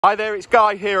Hi there, it's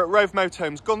Guy here at Rove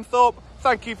Motorhomes Gunthorpe.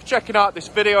 Thank you for checking out this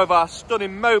video of our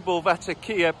stunning Mobilvetta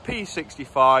Kea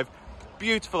P65.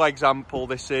 Beautiful example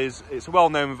this is. It's a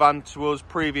well-known van to us.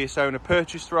 Previous owner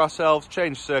purchased for ourselves,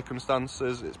 changed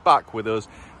circumstances. It's back with us.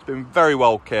 It's been very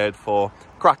well cared for.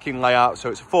 Cracking layout, so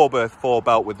it's a 4-berth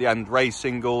 4-belt with the end raised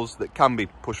singles that can be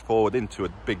pushed forward into a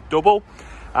big double.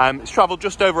 It's travelled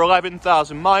just over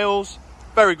 11,000 miles.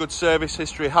 Very good service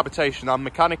history, habitation and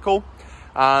mechanical.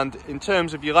 And in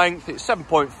terms of your length, it's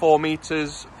 7.4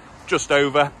 metres, just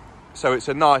over. So it's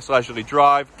a nice leisurely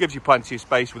drive, gives you plenty of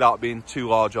space without being too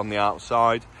large on the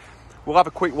outside. We'll have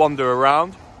a quick wander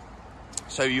around.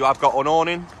 So you have got an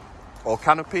awning or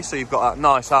canopy, so you've got that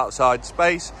nice outside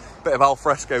space. Bit of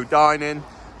alfresco dining,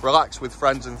 relax with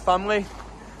friends and family.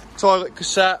 Toilet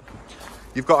cassette.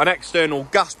 You've got an external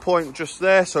gas point just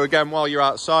there, so again, while you're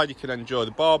outside, you can enjoy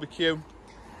the barbecue.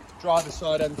 Driver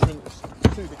side entrance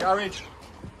to the garage.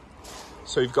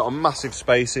 So you've got a massive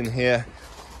space in here,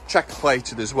 checker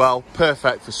plated as well,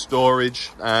 perfect for storage.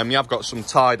 You have got some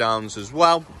tie downs as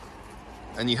well,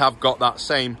 and you have got that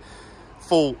same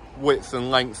full width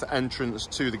and length entrance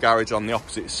to the garage on the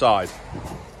opposite side.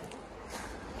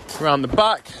 Around the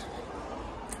back,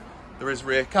 there is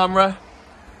rear camera.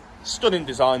 Stunning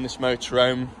design, this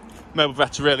motorhome.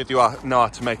 Mobilvetta really do know how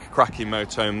to make a cracking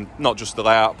motorhome, not just the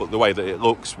layout, but the way that it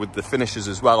looks with the finishes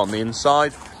as well on the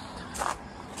inside.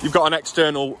 You've got an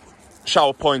external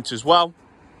shower point as well.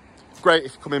 Great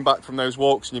if you're coming back from those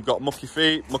walks and you've got mucky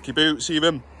feet, mucky boots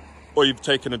even, or you've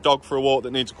taken a dog for a walk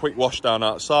that needs a quick wash down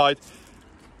outside.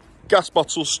 Gas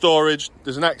bottle storage.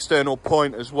 There's an external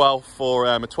point as well for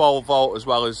a 12 volt as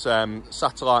well as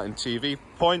satellite and TV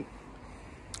point.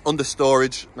 Under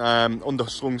storage,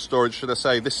 underslung storage should I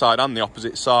say, this side and the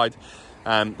opposite side,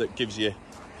 that gives you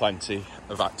plenty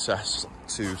of access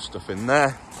to stuff in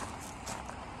there.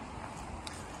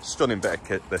 Stunning bit of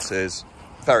kit this is,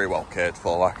 very well cared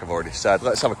for like I've already said.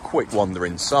 Let's have a quick wander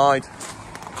inside.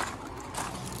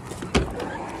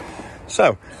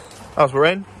 So, as we're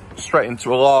in, straight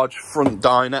into a large front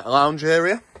dinette lounge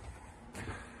area.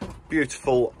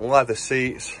 Beautiful leather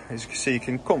seats. As you can see, you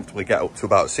can comfortably get up to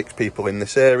about 6 people in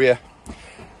this area.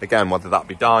 Again, whether that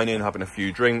be dining, having a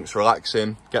few drinks,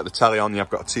 relaxing, get the telly on, you've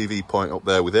got a TV point up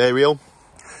there with aerial.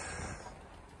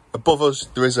 Above us,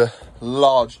 there is a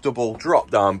large double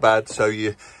drop-down bed, so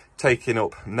you're taking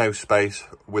up no space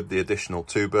with the additional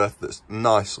 2-berth that's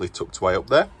nicely tucked away up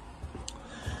there.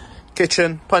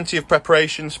 Kitchen, plenty of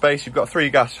preparation space. You've got 3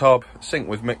 gas hob, sink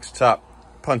with mixed tap,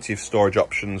 plenty of storage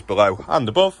options below and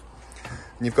above.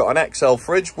 And you've got an XL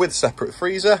fridge with separate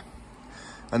freezer,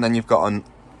 and then you've got an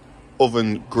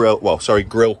oven grill,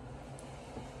 grill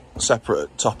separate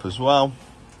at top as well.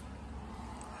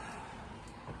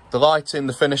 The lighting,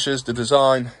 the finishes, the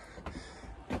design,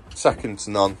 second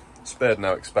to none, spared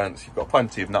no expense. You've got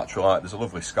plenty of natural light. There's a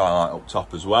lovely skylight up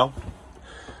top as well.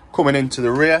 Coming into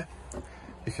the rear,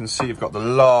 you can see you've got the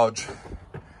large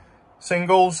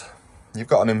singles. You've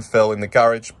got an infill in the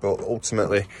garage, but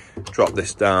ultimately drop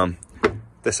this down.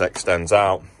 This extends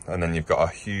out, and then you've got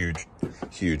a huge,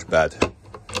 huge bed.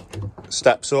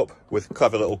 Steps up with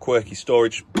clever little quirky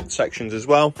storage sections as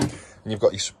well. And you've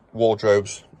got your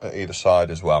wardrobes at either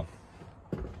side as well.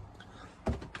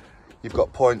 You've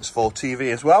got points for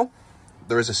TV as well.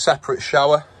 There is a separate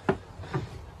shower.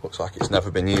 Looks like it's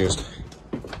never been used.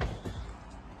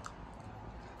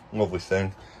 Lovely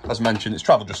thing. As mentioned, it's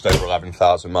travelled just over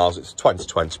 11,000 miles. It's a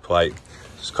 2020 plate.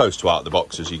 It's as close to out of the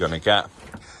box as you're going to get.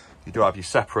 You do have your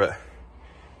separate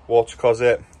water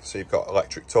closet. So you've got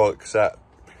electric toilet cassette,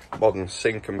 modern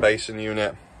sink and basin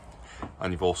unit,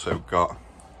 and you've also got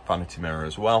vanity mirror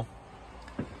as well.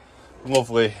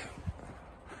 Lovely,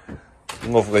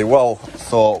 well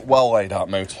thought, well laid out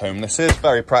motorhome. This is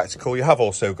very practical. You have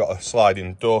also got a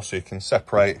sliding door so you can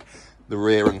separate the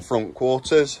rear and front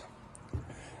quarters.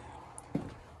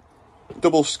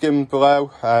 Double skim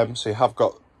below, so you have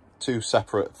got 2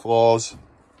 separate floors.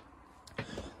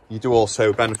 You do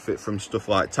also benefit from stuff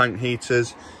like tank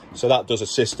heaters, so that does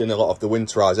assist in a lot of the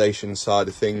winterization side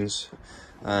of things.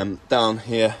 Down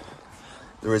here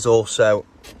there is also,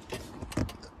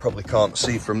 probably can't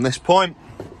see from this point,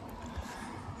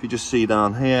 if you just see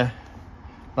down here,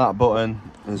 that button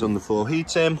is underfloor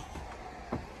heating.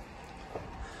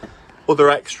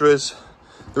 Other extras,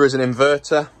 there is an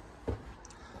inverter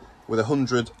with a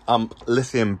 100 amp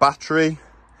lithium battery,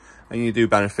 and you do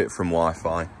benefit from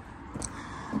Wi-Fi.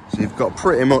 So you've got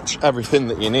pretty much everything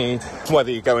that you need,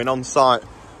 whether you're going on site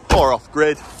or off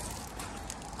grid.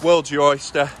 World's your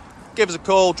oyster. Give us a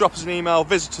call, drop us an email,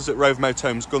 visit us at Rove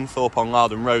Motorhomes Gunthorpe on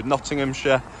Loudon Road,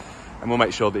 Nottinghamshire, and we'll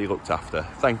make sure that you're looked after.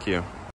 Thank you.